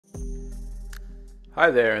Hi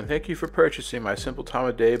there, and thank you for purchasing my simple time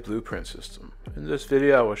of day blueprint system. In this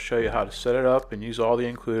video I will show you how to set it up and use all the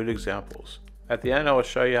included examples. At the end I will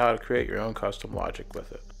show you how to create your own custom logic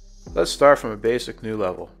with it. Let's start from a basic new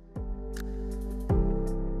level.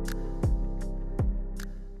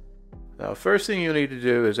 Now first thing you need to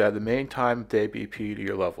do is add the main time of day BP to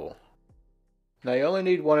your level. Now you only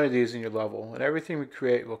need one of these in your level and everything we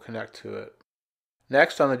create will connect to it.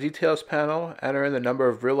 Next, on the details panel, enter in the number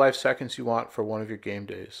of real-life seconds you want for one of your game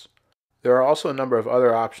days. There are also a number of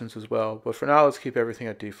other options as well, but for now let's keep everything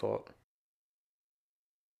at default.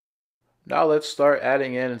 Now let's start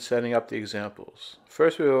adding in and setting up the examples.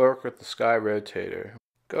 First we will work with the sky rotator.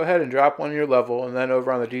 Go ahead and drop one in your level, and then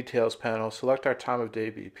over on the details panel select our time of day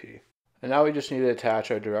BP. And now we just need to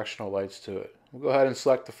attach our directional lights to it. We'll go ahead and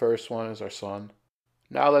select the first one as our sun.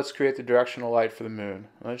 Now let's create the directional light for the moon.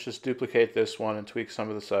 Let's just duplicate this one and tweak some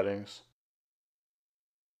of the settings.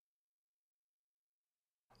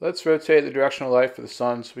 Let's rotate the directional light for the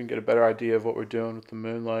sun so we can get a better idea of what we're doing with the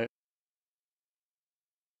moonlight.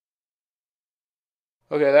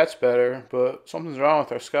 Okay, that's better, but something's wrong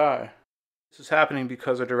with our sky. This is happening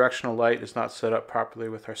because our directional light is not set up properly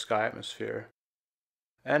with our sky atmosphere.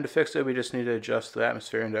 And to fix it, we just need to adjust the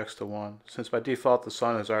atmosphere index to 1, since by default the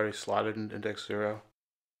sun is already slotted in index 0.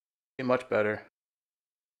 Much better.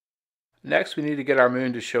 Next, we need to get our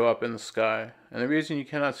moon to show up in the sky, and the reason you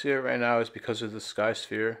cannot see it right now is because of the sky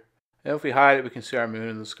sphere. And if we hide it, we can see our moon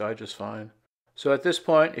in the sky just fine. So at this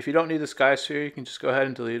point, if you don't need the sky sphere, you can just go ahead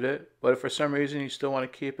and delete it, but if for some reason you still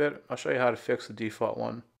want to keep it, I'll show you how to fix the default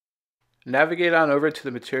one. Navigate on over to the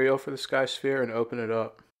material for the sky sphere and open it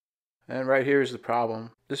up. And right here is the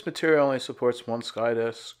problem. This material only supports one sky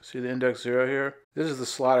disk. See the index 0 here? This is the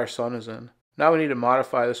slot our sun is in. Now we need to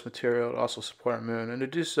modify this material to also support our moon, and to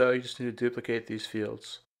do so you just need to duplicate these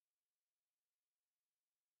fields.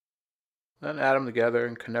 Then add them together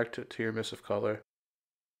and connect it to your emissive color.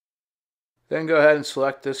 Then go ahead and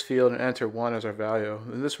select this field and enter 1 as our value,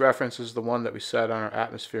 and this reference is the one that we set on our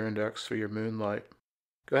atmosphere index for your moonlight.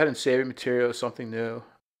 Go ahead and save your material as something new.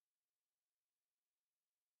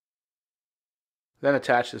 Then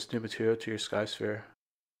attach this new material to your sky sphere.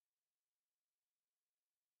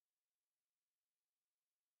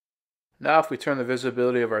 Now if we turn the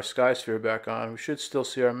visibility of our sky sphere back on, we should still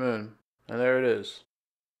see our moon. And there it is.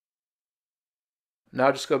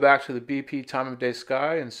 Now just go back to the BP time of day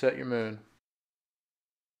sky and set your moon.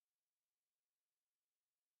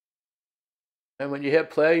 And when you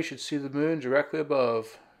hit play, you should see the moon directly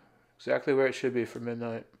above. Exactly where it should be for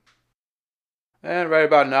midnight. And right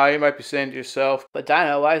about now you might be saying to yourself, "But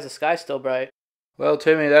Dino, why is the sky still bright?" Well,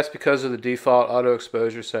 Timmy, that's because of the default auto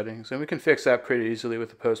exposure settings, and we can fix that pretty easily with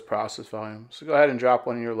the post-process volume. So go ahead and drop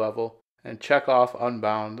one in your level, and check off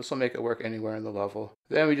unbound. This will make it work anywhere in the level.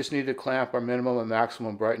 Then we just need to clamp our minimum and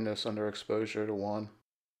maximum brightness under exposure to 1.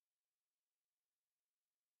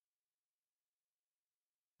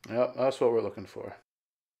 Yep, that's what we're looking for.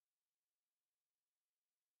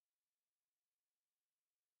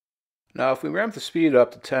 Now if we ramp the speed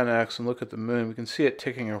up to 10x and look at the moon, we can see it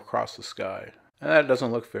ticking across the sky. And that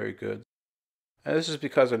doesn't look very good. And this is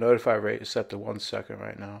because our notify rate is set to 1 second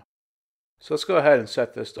right now. So let's go ahead and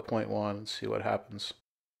set this to 0.1 and see what happens.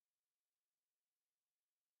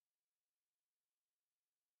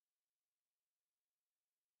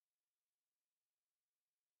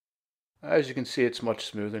 As you can see, it's much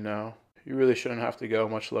smoother now. You really shouldn't have to go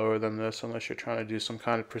much lower than this unless you're trying to do some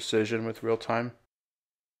kind of precision with real time.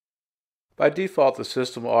 By default, the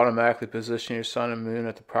system will automatically position your sun and moon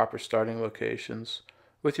at the proper starting locations,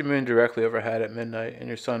 with your moon directly overhead at midnight and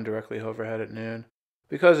your sun directly overhead at noon.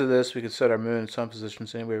 Because of this, we can set our moon and sun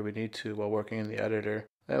positions anywhere we need to while working in the editor,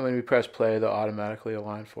 and when we press play, they'll automatically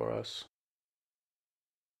align for us.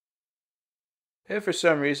 If for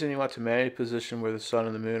some reason you want to manually position where the sun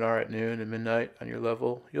and the moon are at noon and midnight on your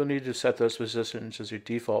level, you'll need to set those positions as your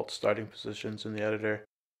default starting positions in the editor.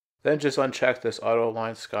 Then just uncheck this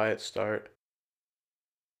auto-align sky at start.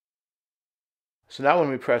 So now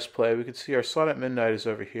when we press play, we can see our sun at midnight is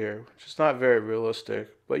over here, which is not very realistic,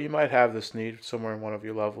 but you might have this need somewhere in one of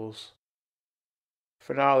your levels.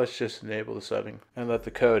 For now, let's just enable the setting and let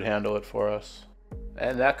the code handle it for us.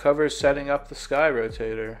 And that covers setting up the sky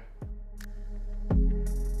rotator.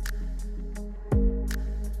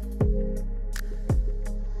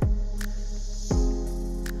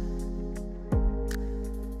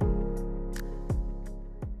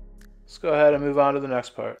 Let's go ahead and move on to the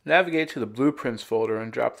next part. Navigate to the Blueprints folder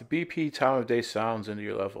and drop the BP time of day sounds into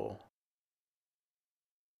your level.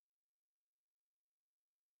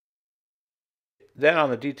 Then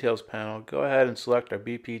on the details panel, go ahead and select our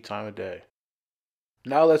BP time of day.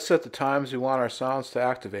 Now let's set the times we want our sounds to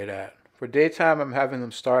activate at. For daytime, I'm having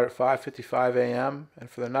them start at 5:55 a.m. and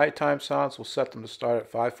for the nighttime sounds, we'll set them to start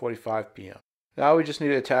at 5:45 p.m. Now we just need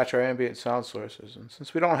to attach our ambient sound sources, and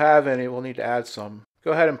since we don't have any, we'll need to add some.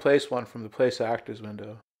 Go ahead and place one from the Place Actors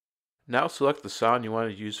window. Now select the sound you want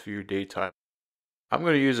to use for your daytime. I'm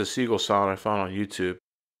going to use a seagull sound I found on YouTube.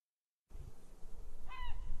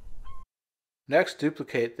 Next,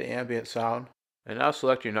 duplicate the ambient sound, and now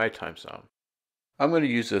select your nighttime sound. I'm going to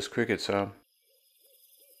use this cricket sound.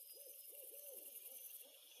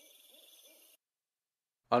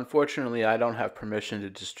 Unfortunately, I don't have permission to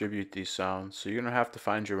distribute these sounds, so you're going to have to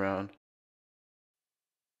find your own.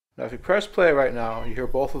 Now if you press play right now, you hear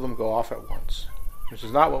both of them go off at once, which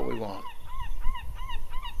is not what we want.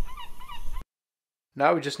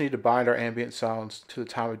 Now we just need to bind our ambient sounds to the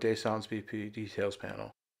time of day sounds BP details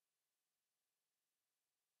panel.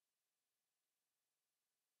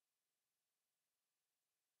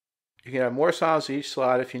 You can add more sounds to each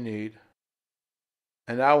slot if you need.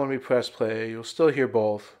 And now when we press play, you'll still hear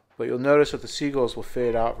both, but you'll notice that the seagulls will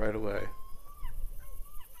fade out right away.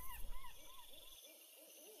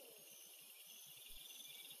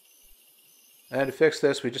 And to fix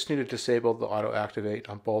this, we just need to disable the auto activate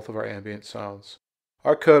on both of our ambient sounds.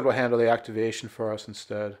 Our code will handle the activation for us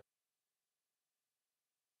instead.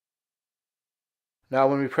 Now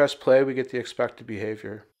when we press play, we get the expected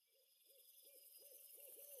behavior.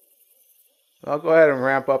 I'll go ahead and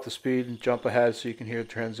ramp up the speed and jump ahead so you can hear the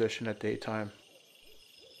transition at daytime.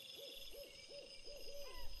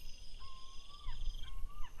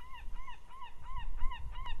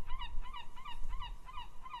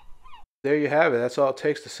 There you have it. That's all it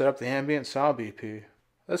takes to set up the ambient sound BP.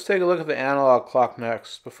 Let's take a look at the analog clock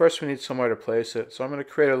next, but first we need somewhere to place it, so I'm going to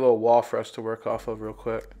create a little wall for us to work off of real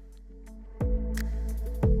quick.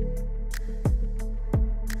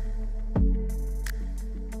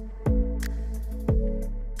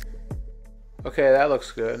 Okay, that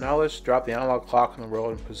looks good. Now let's drop the analog clock on the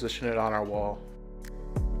road and position it on our wall.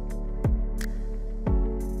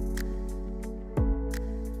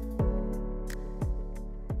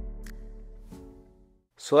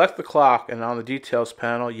 Select the clock, and on the details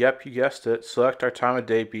panel, yep, you guessed it, select our time of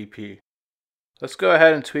day BP. Let's go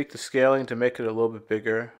ahead and tweak the scaling to make it a little bit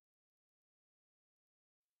bigger.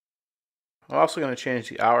 I'm also going to change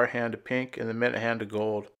the hour hand to pink and the minute hand to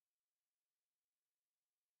gold.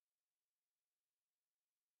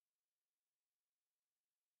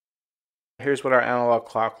 Here's what our analog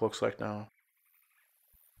clock looks like now.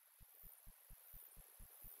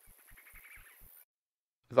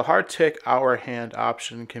 The hard tick hour hand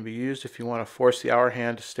option can be used if you want to force the hour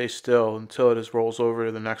hand to stay still until it just rolls over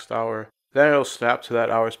to the next hour. Then it'll snap to that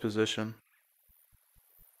hour's position.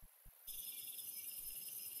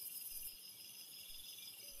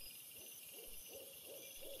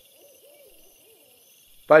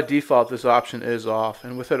 By default, this option is off,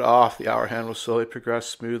 and with it off, the hour hand will slowly progress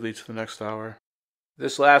smoothly to the next hour.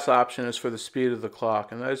 This last option is for the speed of the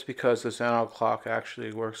clock, and that is because this analog clock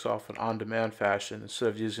actually works off an on-demand fashion instead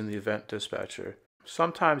of using the event dispatcher.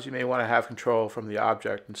 Sometimes you may want to have control from the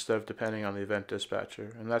object instead of depending on the event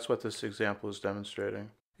dispatcher, and that's what this example is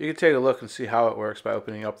demonstrating. You can take a look and see how it works by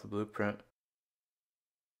opening up the blueprint.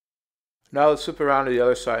 Now let's flip around to the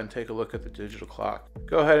other side and take a look at the digital clock.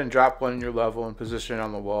 Go ahead and drop one in your level and position it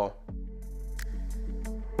on the wall.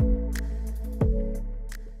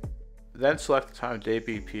 Then select the time of day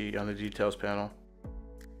BP on the details panel.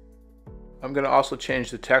 I'm going to also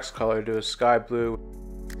change the text color to a sky blue.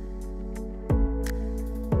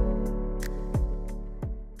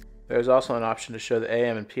 There's also an option to show the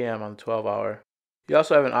AM and PM on the 12-hour. You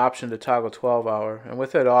also have an option to toggle 12-hour, and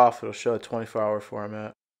with it off, it'll show a 24-hour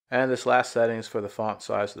format. And this last setting is for the font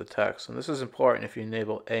size of the text, and this is important if you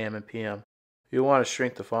enable AM and PM. You'll want to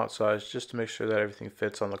shrink the font size just to make sure that everything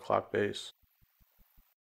fits on the clock base.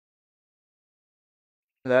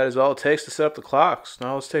 And that is all it takes to set up the clocks.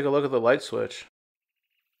 Now let's take a look at the light switch.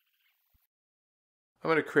 I'm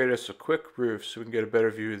going to create us a quick roof so we can get a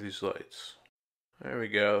better view of these lights. There we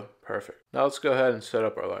go, perfect. Now let's go ahead and set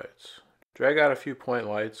up our lights. Drag out a few point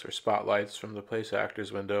lights or spotlights from the Place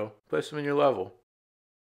Actors window. Place them in your level.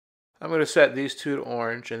 I'm going to set these two to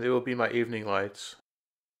orange and they will be my evening lights.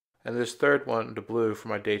 And this third one to blue for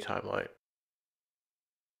my daytime light.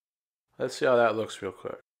 Let's see how that looks real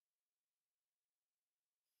quick.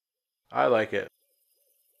 I like it.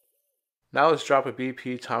 Now let's drop a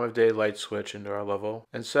BP time of day light switch into our level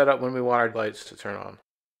and set up when we want our lights to turn on.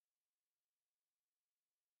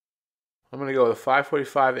 I'm going to go with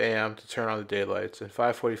 5:45 a.m. to turn on the daylights and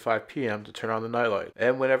 5:45 p.m. to turn on the nightlight.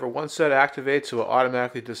 And whenever one set activates, it will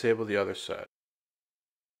automatically disable the other set.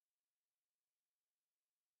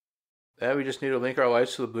 Then we just need to link our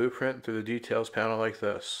lights to the blueprint through the details panel like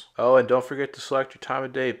this. Oh, and don't forget to select your time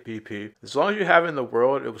of day BP. As long as you have it in the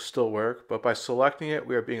world, it will still work, but by selecting it,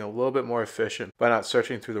 we are being a little bit more efficient by not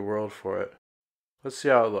searching through the world for it. Let's see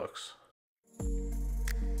how it looks.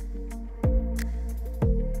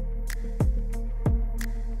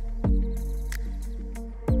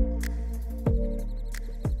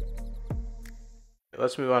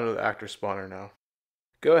 Let's move on to the actor spawner now.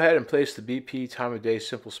 Go ahead and place the BP time of day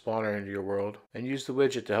simple spawner into your world and use the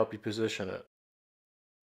widget to help you position it.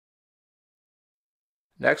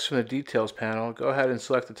 Next, from the details panel, go ahead and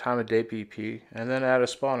select the time of day BP and then add a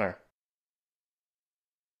spawner.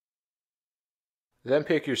 Then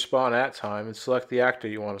pick your spawn at time and select the actor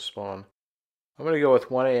you want to spawn. I'm going to go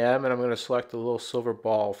with 1 AM and I'm going to select the little silver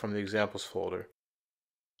ball from the examples folder.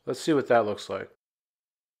 Let's see what that looks like.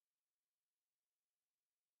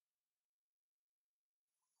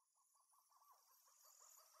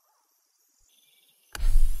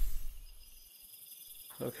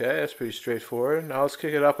 Okay, that's pretty straightforward. Now let's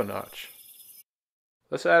kick it up a notch.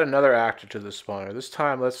 Let's add another actor to the spawner. This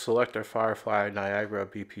time let's select our Firefly Niagara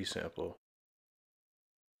BP sample.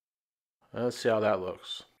 And let's see how that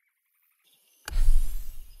looks.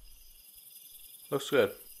 Looks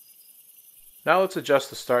good. Now let's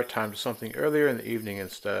adjust the start time to something earlier in the evening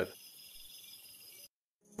instead.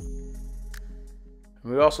 And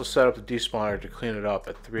we also set up the despawner to clean it up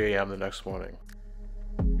at 3 AM the next morning.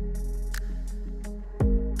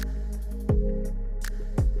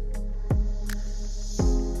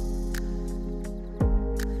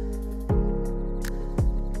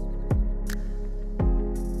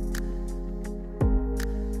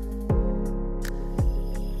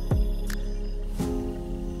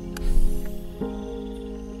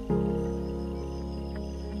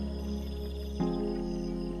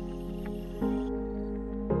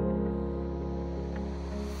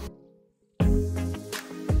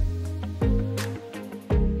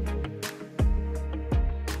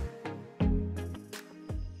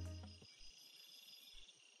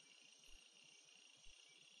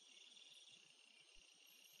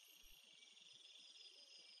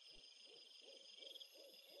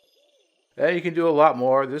 And you can do a lot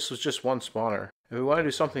more. This was just one spawner. If we want to do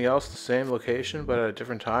something else the same location but at a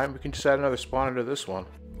different time, we can just add another spawner to this one.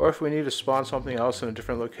 Or if we need to spawn something else in a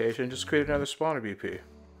different location, just create another spawner BP.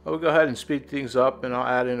 I'll go ahead and speed things up and I'll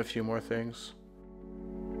add in a few more things.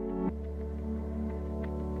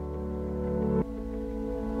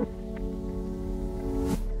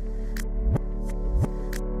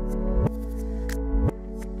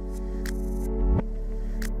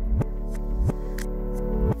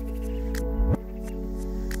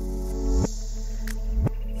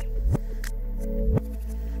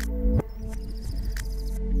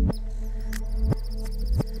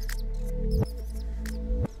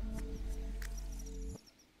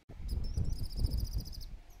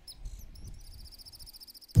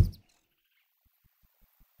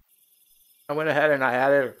 I went ahead and I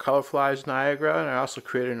added a Colorflies Niagara, and I also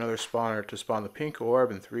created another spawner to spawn the pink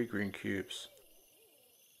orb and 3 green cubes.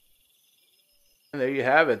 And there you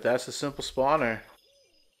have it, that's a simple spawner.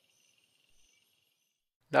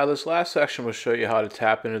 Now this last section will show you how to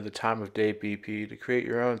tap into the time of day BP to create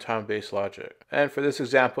your own time-based logic. And for this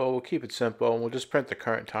example, we'll keep it simple and we'll just print the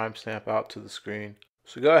current timestamp out to the screen.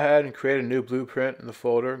 So go ahead and create a new blueprint in the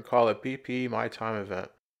folder and call it BP My Time Event.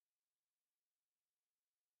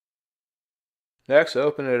 Next,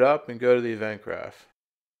 open it up and go to the event graph.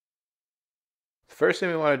 The first thing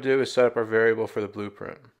we want to do is set up our variable for the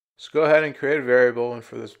blueprint. So go ahead and create a variable, and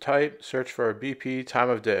for the type, search for our BP time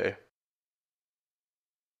of day.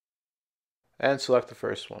 And select the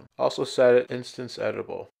first one. Also set it instance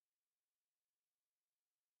editable.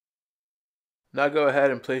 Now go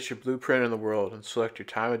ahead and place your blueprint in the world and select your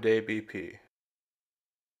time of day BP.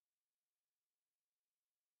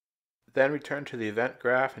 Then return to the event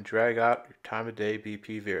graph and drag out your time of day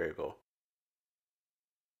BP variable.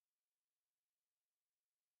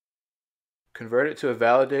 Convert it to a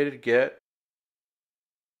validated get.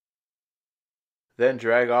 Then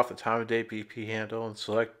drag off the time of day BP handle and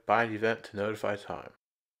select bind event to notify time.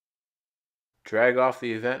 Drag off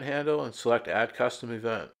the event handle and select add custom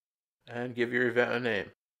event and give your event a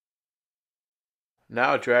name.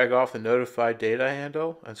 Now drag off the notified data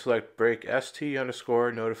handle and select break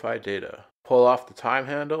st_notified data. Pull off the time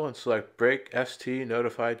handle and select break st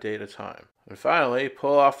notified data time. And finally,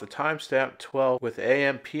 pull off the timestamp 12 with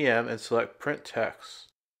AM PM and select print text.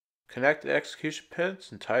 Connect the execution pins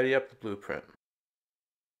and tidy up the blueprint.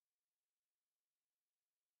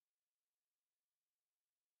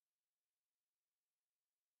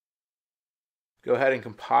 Go ahead and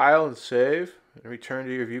compile and save. and return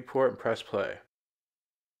to your viewport and press play.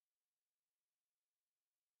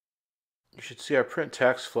 You should see our print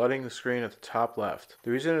text flooding the screen at the top left.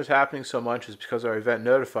 The reason it's happening so much is because our event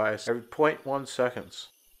notifies every 0.1 seconds.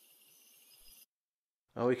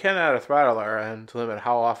 Now we can add a throttle at our end to limit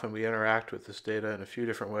how often we interact with this data in a few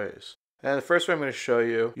different ways. And the first way I'm going to show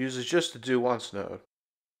you uses just the do once node.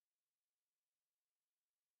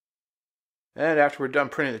 And after we're done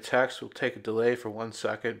printing the text, we'll take a delay for 1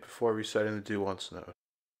 second before resetting the do once node.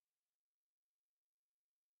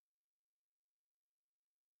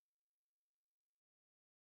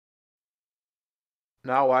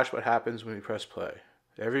 Now watch what happens when we press play.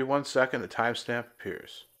 Every 1 second the timestamp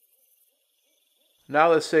appears.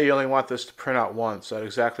 Now let's say you only want this to print out once at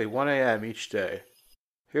exactly 1 a.m. each day.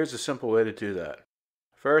 Here's a simple way to do that.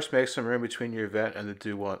 First, make some room between your event and the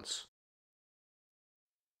do once.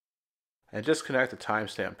 And disconnect the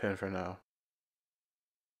timestamp pin for now.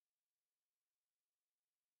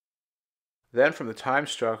 Then from the time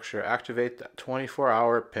structure, activate that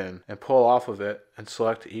 24-hour pin and pull off of it and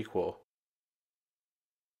select equal.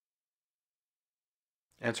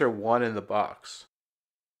 Enter 1 in the box.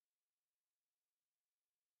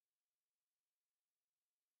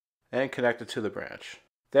 And connect it to the branch.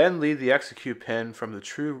 Then lead the execute pin from the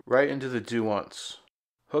true right into the do once.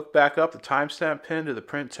 Hook back up the timestamp pin to the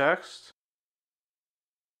print text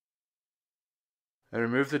and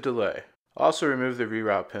remove the delay. Also remove the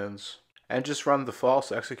reroute pins and just run the false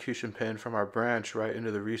execution pin from our branch right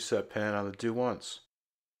into the reset pin on the do once.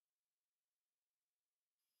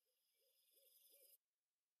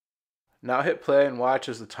 Now hit play and watch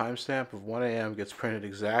as the timestamp of 1 a.m. gets printed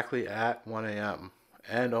exactly at 1 a.m.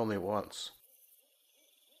 and only once.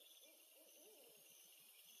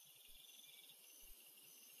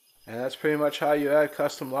 And that's pretty much how you add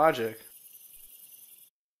custom logic.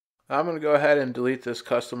 I'm going to go ahead and delete this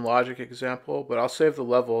custom logic example, but I'll save the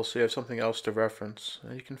level so you have something else to reference.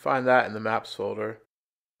 And you can find that in the maps folder.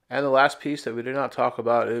 And the last piece that we did not talk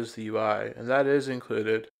about is the UI, and that is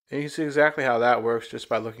included. And you can see exactly how that works just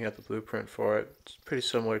by looking at the blueprint for it. It's pretty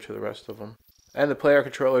similar to the rest of them. And the player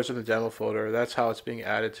controllers in the demo folder, that's how it's being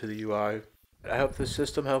added to the UI. I hope this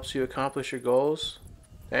system helps you accomplish your goals.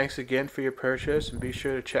 Thanks again for your purchase, and be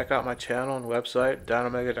sure to check out my channel and website,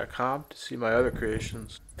 downomega.com, to see my other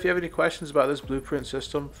creations. If you have any questions about this blueprint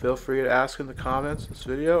system, feel free to ask in the comments of this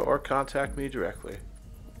video or contact me directly.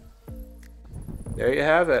 There you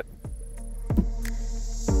have it.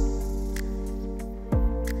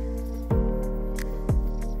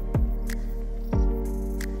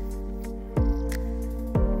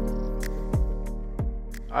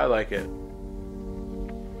 I like it.